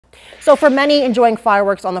So for many, enjoying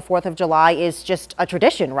fireworks on the 4th of July is just a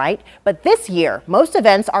tradition, right? But this year, most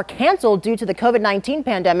events are canceled due to the COVID-19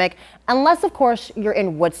 pandemic, unless, of course, you're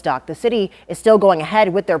in Woodstock. The city is still going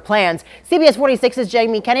ahead with their plans. CBS 46's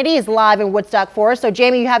Jamie Kennedy is live in Woodstock for us. So,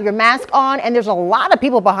 Jamie, you have your mask on, and there's a lot of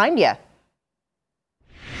people behind you.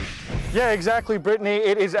 Yeah, exactly, Brittany.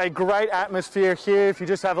 It is a great atmosphere here. If you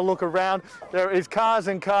just have a look around, there is cars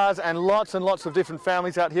and lots of different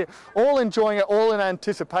families out here, all enjoying it, all in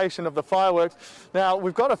anticipation of the fireworks. Now,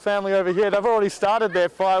 we've got a family over here. They've already started their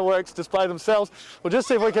fireworks display themselves. We'll just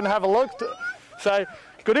see if we can have a look. Say,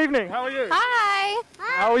 good evening. How are you? Hi.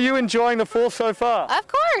 How are you enjoying the 4th so far? Of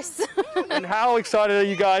course. And how excited are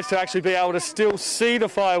you guys to actually be able to still see the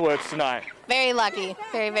fireworks tonight? Very lucky.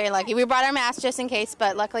 Very, very lucky. We brought our masks just in case,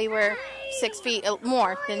 but luckily we're 6 feet,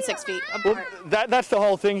 more than 6 feet apart. Well, that's the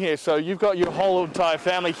whole thing here. So you've got your whole entire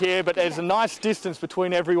family here, but there's a nice distance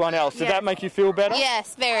between everyone else. Does that make you feel better?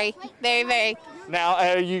 Yes, very, very, very.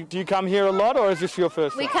 Now, do you come here a lot, or is this your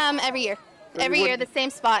first time? We come every year. Every year, the same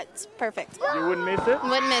spot. It's perfect. You wouldn't miss it?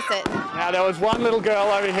 Wouldn't miss it. Now, there was one little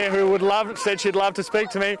girl over here who said she'd love to speak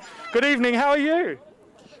to me. Good evening, how are you?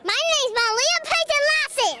 My name's Malia Payton.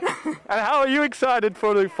 And how are you excited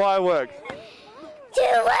for the fireworks? Do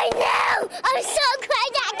I know? I'm so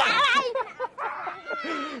glad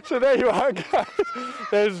So there you are, guys.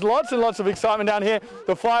 There's lots and lots of excitement down here.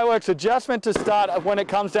 The fireworks are just meant to start when it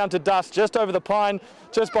comes down to dusk, just over the pine,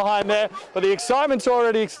 just behind there. But the excitement's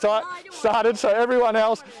already started, so everyone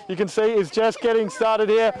else, you can see, is just getting started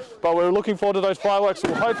here. But we're looking forward to those fireworks,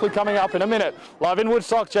 hopefully coming up in a minute. Live in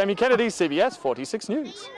Woodstock, Jamie Kennedy, CBS 46 News.